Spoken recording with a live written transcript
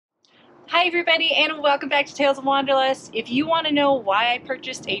Hi everybody, and welcome back to Tales of Wanderlust. If you want to know why I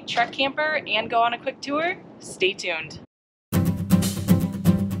purchased a truck camper and go on a quick tour, stay tuned.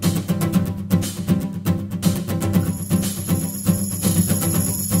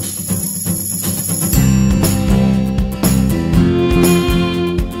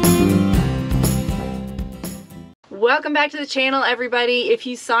 Welcome back to the channel, everybody. If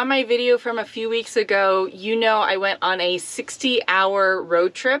you saw my video from a few weeks ago, you know I went on a 60-hour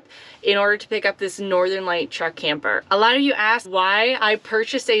road trip in order to pick up this Northern Lite truck camper. A lot of you asked why I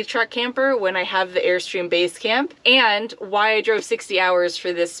purchased a truck camper when I have the Airstream Basecamp and why I drove 60 hours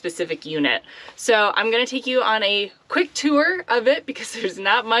for this specific unit. So I'm going to take you on a quick tour of it because there's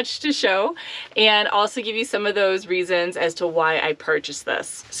not much to show, and also give you some of those reasons as to why I purchased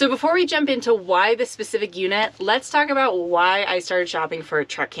this. So before we jump into why this specific unit, let's talk about why I started shopping for a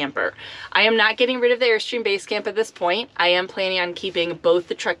truck camper. I am not getting rid of the Airstream Basecamp at this point. I am planning on keeping both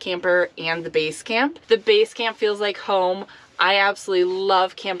the truck camper and the Basecamp. The Basecamp feels like home. I absolutely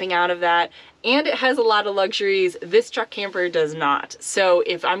love camping out of that, and it has a lot of luxuries. This truck camper does not. So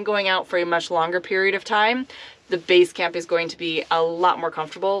if I'm going out for a much longer period of time, the Basecamp is going to be a lot more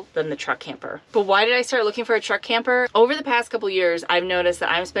comfortable than the truck camper. But why did I start looking for a truck camper? Over the past couple years, I've noticed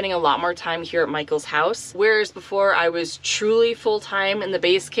that I'm spending a lot more time here at Michael's house, whereas before I was truly full-time in the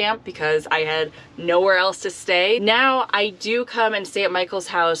Basecamp because I had nowhere else to stay. Now I do come and stay at Michael's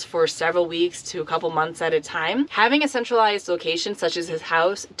house for several weeks to a couple months at a time. Having a centralized location such as his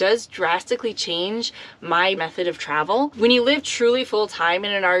house does drastically change my method of travel. When you live truly full-time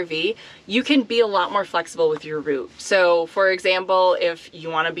in an RV, you can be a lot more flexible with your route. So for example, if you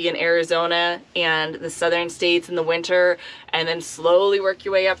want to be in Arizona and the southern states in the winter and then slowly work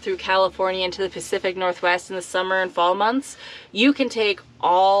your way up through California into the Pacific Northwest in the summer and fall months, you can take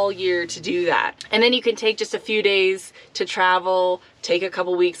all year to do that. And then you can take just a few days to travel, take a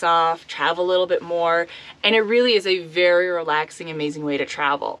couple weeks off, travel a little bit more, and it really is a very relaxing, amazing way to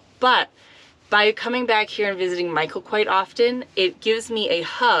travel. But by coming back here and visiting Michael quite often, it gives me a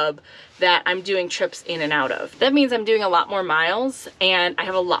hub that I'm doing trips in and out of. That means I'm doing a lot more miles and I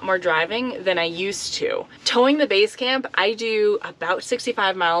have a lot more driving than I used to. Towing the Basecamp, I do about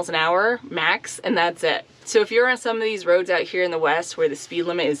 65 miles an hour max, and that's it. So if you're on some of these roads out here in the West where the speed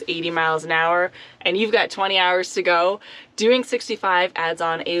limit is 80 miles an hour and you've got 20 hours to go, doing 65 adds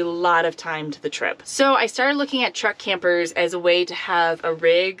on a lot of time to the trip. So I started looking at truck campers as a way to have a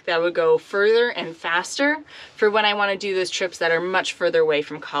rig that would go further and faster for when I want to do those trips that are much further away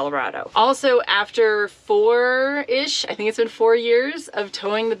from Colorado. Also, after I think it's been 4 years of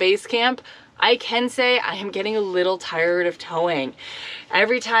towing the Basecamp, I can say I am getting a little tired of towing.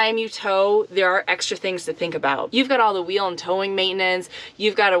 Every time you tow, there are extra things to think about. You've got all the wheel and towing maintenance,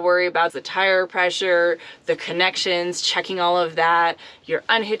 you've got to worry about the tire pressure, the connections, checking all of that, you're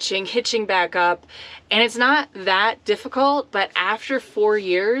unhitching, hitching back up, and it's not that difficult, but after 4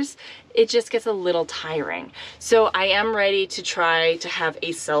 years, it just gets a little tiring. So I am ready to try to have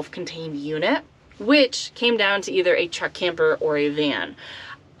a self-contained unit, which came down to either a truck camper or a van.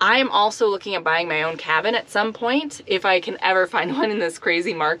 I'm also looking at buying my own cabin at some point, if I can ever find one in this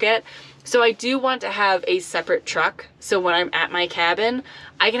crazy market. So I do want to have a separate truck, so when I'm at my cabin,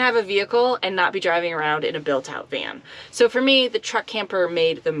 I can have a vehicle and not be driving around in a built-out van. So for me, the truck camper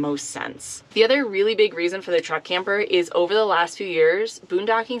made the most sense. The other really big reason for the truck camper is over the last few years,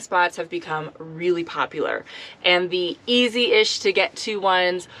 boondocking spots have become really popular, and the easy-ish to get to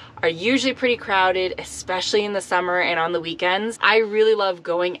ones are usually pretty crowded, especially in the summer and on the weekends. I really love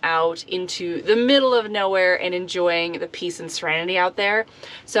going out into the middle of nowhere and enjoying the peace and serenity out there.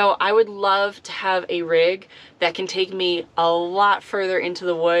 So I would love to have a rig that can take me a lot further into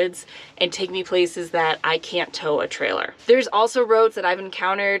the woods and take me places that I can't tow a trailer. There's also roads that I've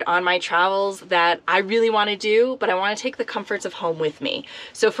encountered on my travels that I really want to do, but I want to take the comforts of home with me.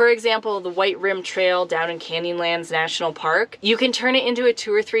 So for example, the White Rim Trail down in Canyonlands National Park, you can turn it into a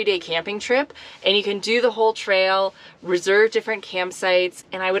 2 or 3 day camping trip, and you can do the whole trail, reserve different campsites,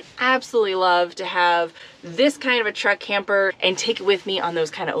 and I would absolutely love to have this kind of a truck camper and take it with me on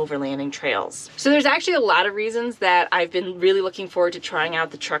those kind of overlanding trails. So there's actually a lot of reasons that I've been really looking forward to trying out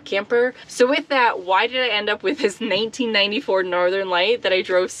the truck camper. So with that, why did I end up with this 1994 Northern Lite that I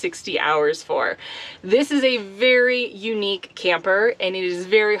drove 60 hours for? This is a very unique camper and it is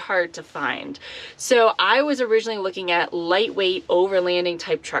very hard to find. So I was originally looking at lightweight overlanding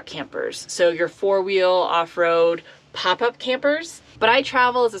type truck campers. So your 4-wheel off-road pop-up campers. But I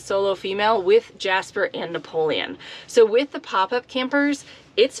travel as a solo female with Jasper and Napoleon. So with the pop-up campers,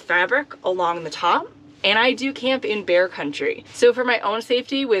 it's fabric along the top, and I do camp in bear country. So for my own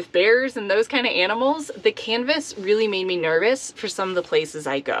safety with bears and those kind of animals, the canvas really made me nervous for some of the places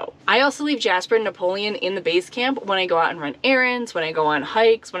I go. I also leave Jasper and Napoleon in the base camp when I go out and run errands, when I go on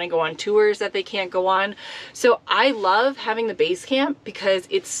hikes, when I go on tours that they can't go on. So I love having the base camp because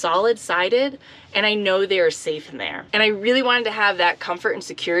it's solid sided and I know they are safe in there. And I really wanted to have that comfort and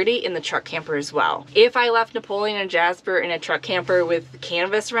security in the truck camper as well. If I left Napoleon and Jasper in a truck camper with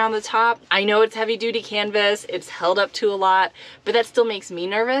canvas around the top, I know it's heavy duty canvas, it's held up to a lot, but that still makes me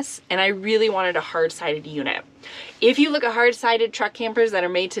nervous, and I really wanted a hard-sided unit. If you look at hard-sided truck campers that are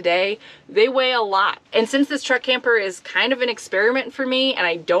made today, they weigh a lot. And since this truck camper is kind of an experiment for me and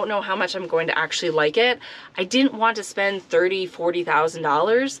I don't know how much I'm going to actually like it, I didn't want to spend $30,000,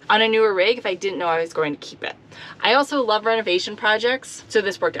 $40,000 on a newer rig if I didn't know I was going to keep it. I also love renovation projects, so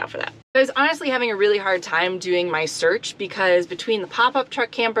this worked out for that. I was honestly having a really hard time doing my search because between the pop-up truck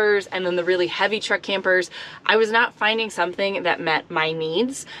campers and then the really heavy truck campers, I was not finding something that met my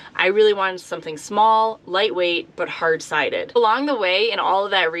needs. I really wanted something small, lightweight, but hard-sided. Along the way in all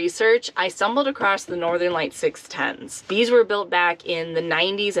of that research, I stumbled across the Northern Lite 610s. These were built back in the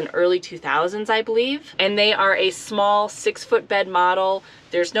 90s and early 2000s, I believe, and they are a small 6-foot bed model.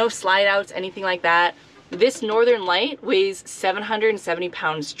 There's no slide outs, anything like that. This Northern Lite weighs 770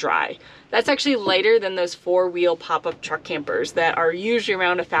 pounds dry. That's actually lighter than those 4-wheel pop-up truck campers that are usually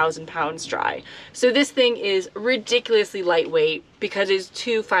around 1,000 pounds dry. So this thing is ridiculously lightweight because it's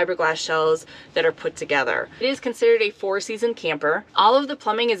 2 fiberglass shells that are put together. It is considered a 4-season camper. All of the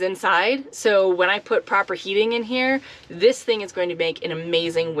plumbing is inside, so when I put proper heating in here, this thing is going to make an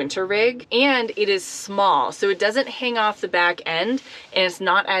amazing winter rig. And it is small, so it doesn't hang off the back end, and it's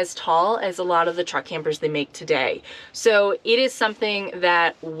not as tall as a lot of the truck campers they make today. So it is something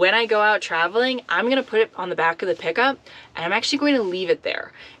that when I go out traveling, I'm gonna put it on the back of the pickup and I'm actually going to leave it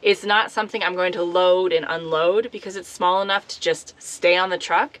there. It's not something I'm going to load and unload because it's small enough to just stay on the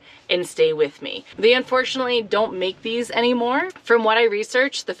truck and stay with me. They unfortunately don't make these anymore. From what I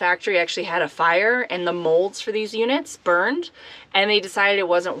researched, the factory actually had a fire and the molds for these units burned, and they decided it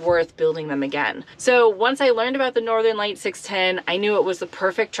wasn't worth building them again. So once I learned about the Northern Lite 610, I knew it was the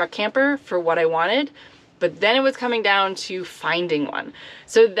perfect truck camper for what I wanted. But then it was coming down to finding one.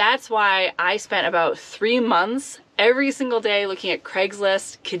 So that's why I spent about 3 months every single day looking at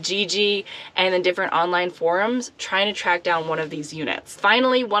Craigslist, Kijiji, and then different online forums trying to track down one of these units.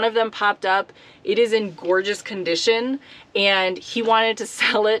 Finally, one of them popped up. It is in gorgeous condition, and he wanted to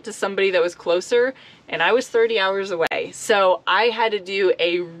sell it to somebody that was closer, and I was 30 hours away. So I had to do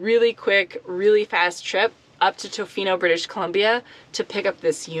a really quick, really fast trip up to Tofino, British Columbia to pick up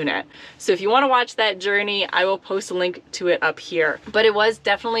this unit. So if you want to watch that journey, I will post a link to it up here. But it was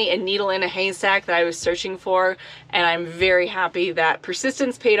definitely a needle in a haystack that I was searching for, and I'm very happy that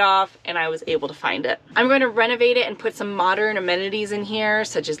persistence paid off and I was able to find it. I'm going to renovate it and put some modern amenities in here,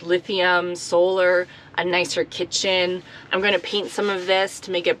 such as lithium, solar, a nicer kitchen. I'm going to paint some of this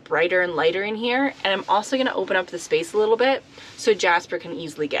to make it brighter and lighter in here, and I'm also going to open up the space a little bit so Jasper can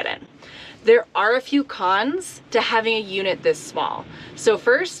easily get in. There are a few cons to having a unit this small. So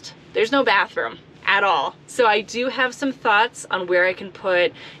first, there's no bathroom at all. So I do have some thoughts on where I can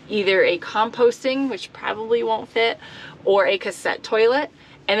put either a composting, which probably won't fit, or a cassette toilet,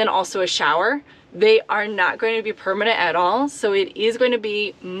 and then also a shower. They are not going to be permanent at all, so it is going to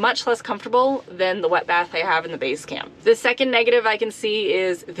be much less comfortable than the wet bath I have in the base camp. The second negative I can see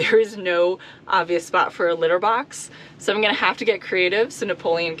is there is no obvious spot for a litter box, so I'm gonna have to get creative so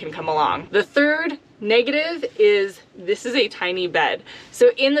Napoleon can come along. The third negative is this is a tiny bed.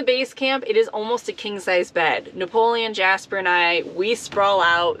 So in the base camp, it is almost a king-size bed. Napoleon, Jasper, and I, we sprawl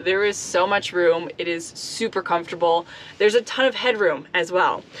out. There is so much room. It is super comfortable. There's a ton of headroom as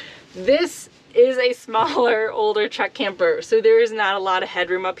well. This is a smaller, older truck camper, so there is not a lot of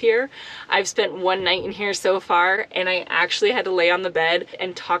headroom up here. I've spent one night in here so far, and I actually had to lay on the bed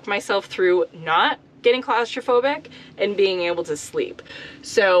and talk myself through not getting claustrophobic and being able to sleep.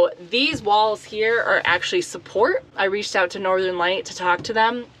 So these walls here are actually support. I reached out to Northern Lite to talk to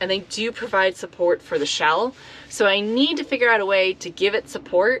them, and they do provide support for the shell. So I need to figure out a way to give it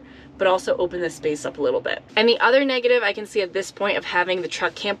support, but also open this space up a little bit. And the other negative I can see at this point of having the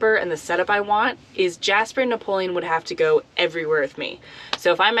truck camper and the setup I want is Jasper and Napoleon would have to go everywhere with me.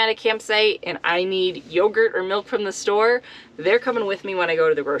 So if I'm at a campsite and I need yogurt or milk from the store, they're coming with me when I go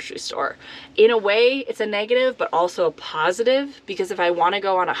to the grocery store. In a way, it's a negative, but also a positive, because if I want to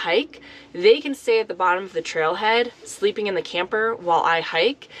go on a hike, they can stay at the bottom of the trailhead, sleeping in the camper while I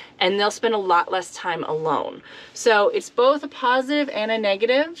hike, and they'll spend a lot less time alone. So it's both a positive and a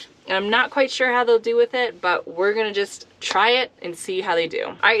negative. And I'm not quite sure how they'll do with it, but we're gonna just try it and see how they do.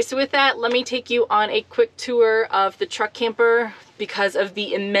 All right, so with that, let me take you on a quick tour of the truck camper. Because of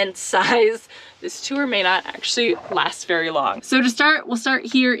the immense size, this tour may not actually last very long. So to start, we'll start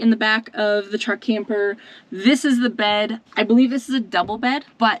here in the back of the truck camper. This is the bed. I believe this is a double bed,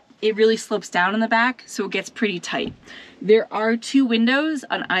 but it really slopes down in the back, so it gets pretty tight. There are 2 windows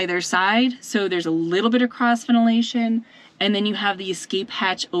on either side, so there's a little bit of cross ventilation, and then you have the escape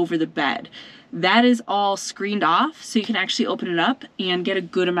hatch over the bed. That is all screened off, so you can actually open it up and get a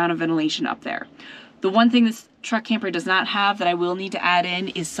good amount of ventilation up there. The one thing this truck camper does not have that I will need to add in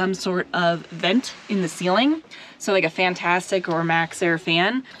is some sort of vent in the ceiling. So like a Fantastic or Max Air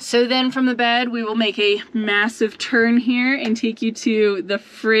fan. So then from the bed, we will make a massive turn here and take you to the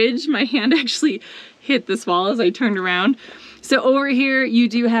fridge. My hand actually hit this wall as I turned around. So over here, you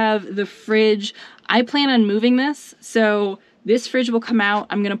do have the fridge. I plan on moving this. So this fridge will come out.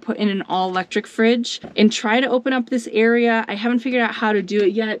 I'm gonna put in an all electric fridge and try to open up this area. I haven't figured out how to do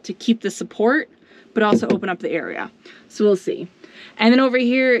it yet to keep the support, but also open up the area. So we'll see. And then over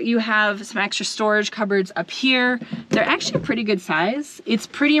here, you have some extra storage cupboards up here. They're actually a pretty good size. It's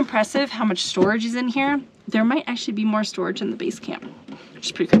pretty impressive how much storage is in here. There might actually be more storage in the base camp, which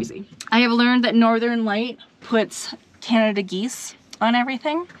is pretty crazy. I have learned that Northern Lite puts Canada geese on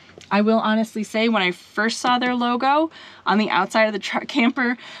everything. I will honestly say when I first saw their logo on the outside of the truck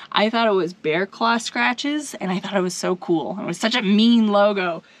camper, I thought it was bear claw scratches, and I thought it was so cool. It was such a mean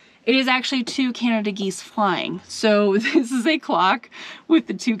logo. It is actually 2 Canada geese flying. So this is a clock with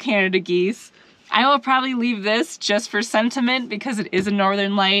the 2 Canada geese. I will probably leave this just for sentiment because it is a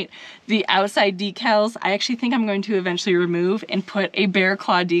Northern Lite. The outside decals, I actually think I'm going to eventually remove and put a bear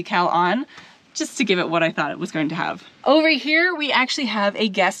claw decal on, just to give it what I thought it was going to have. Over here, we actually have a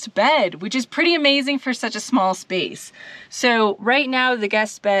guest bed, which is pretty amazing for such a small space. So right now the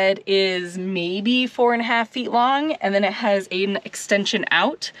guest bed is maybe 4.5 feet long, and then it has an extension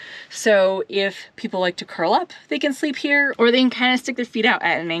out. So if people like to curl up, they can sleep here, or they can kind of stick their feet out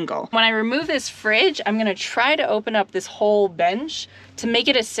at an angle. When I remove this fridge, I'm gonna try to open up this whole bench to make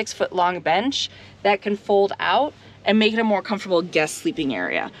it a 6-foot long bench that can fold out and make it a more comfortable guest sleeping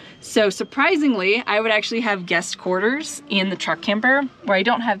area. So surprisingly, I would actually have guest quarters in the truck camper where I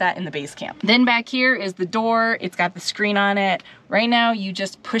don't have that in the base camp. Then back here is the door. It's got the screen on it. Right now you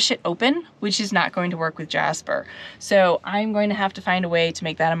just push it open, which is not going to work with Jasper. So I'm going to have to find a way to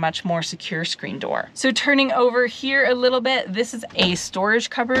make that a much more secure screen door. So turning over here a little bit, this is a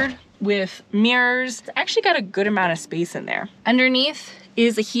storage cupboard with mirrors. It's actually got a good amount of space in there. Underneath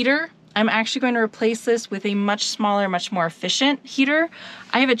is a heater. I'm actually going to replace this with a much smaller, much more efficient heater.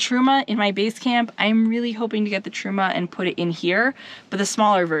 I have a Truma in my base camp. I'm really hoping to get the Truma and put it in here, but the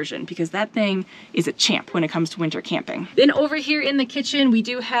smaller version, because that thing is a champ when it comes to winter camping. Then over here in the kitchen, we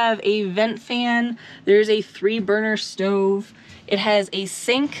do have a vent fan. There's a 3-burner stove. It has a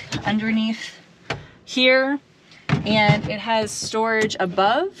sink underneath here, and it has storage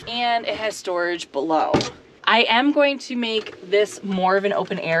above, and it has storage below. I am going to make this more of an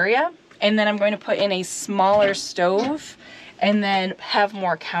open area, and then I'm going to put in a smaller stove and then have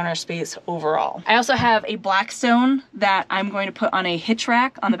more counter space overall. I also have a Blackstone that I'm going to put on a hitch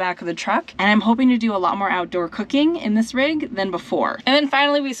rack on the back of the truck, and I'm hoping to do a lot more outdoor cooking in this rig than before. And then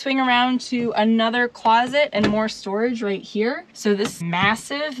finally we swing around to another closet and more storage right here. So this is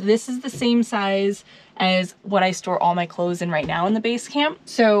massive. This is the same size as what I store all my clothes in right now in the base camp.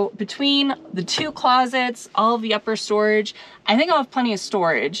 So between the 2 closets, all of the upper storage, I think I'll have plenty of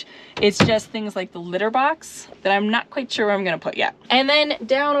storage. It's just things like the litter box that I'm not quite sure where I'm gonna put yet. And then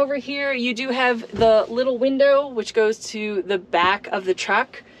down over here, you do have the little window, which goes to the back of the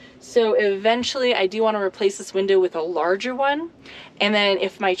truck. So eventually I do want to replace this window with a larger one. And then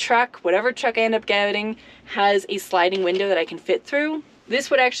if my truck, whatever truck I end up getting, has a sliding window that I can fit through,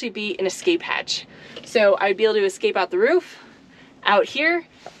 this would actually be an escape hatch. So I'd be able to escape out the roof, out here,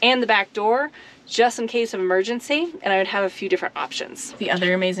 and the back door, just in case of emergency, and I would have a few different options. The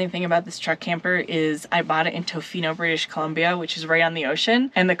other amazing thing about this truck camper is I bought it in Tofino, British Columbia, which is right on the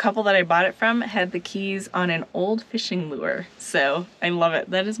ocean, and the couple that I bought it from had the keys on an old fishing lure. So I love it.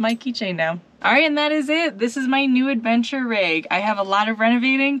 That is my keychain now. All right, and that is it. This is my new adventure rig. I have a lot of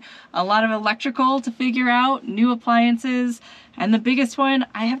renovating, a lot of electrical to figure out, new appliances, and the biggest one,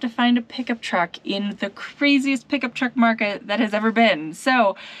 I have to find a pickup truck in the craziest pickup truck market that has ever been.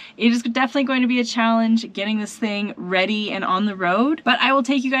 So it is definitely going to be a challenge getting this thing ready and on the road, but I will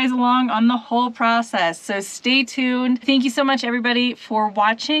take you guys along on the whole process. So stay tuned. Thank you so much everybody for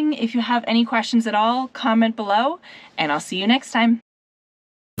watching. If you have any questions at all, comment below, and I'll see you next time.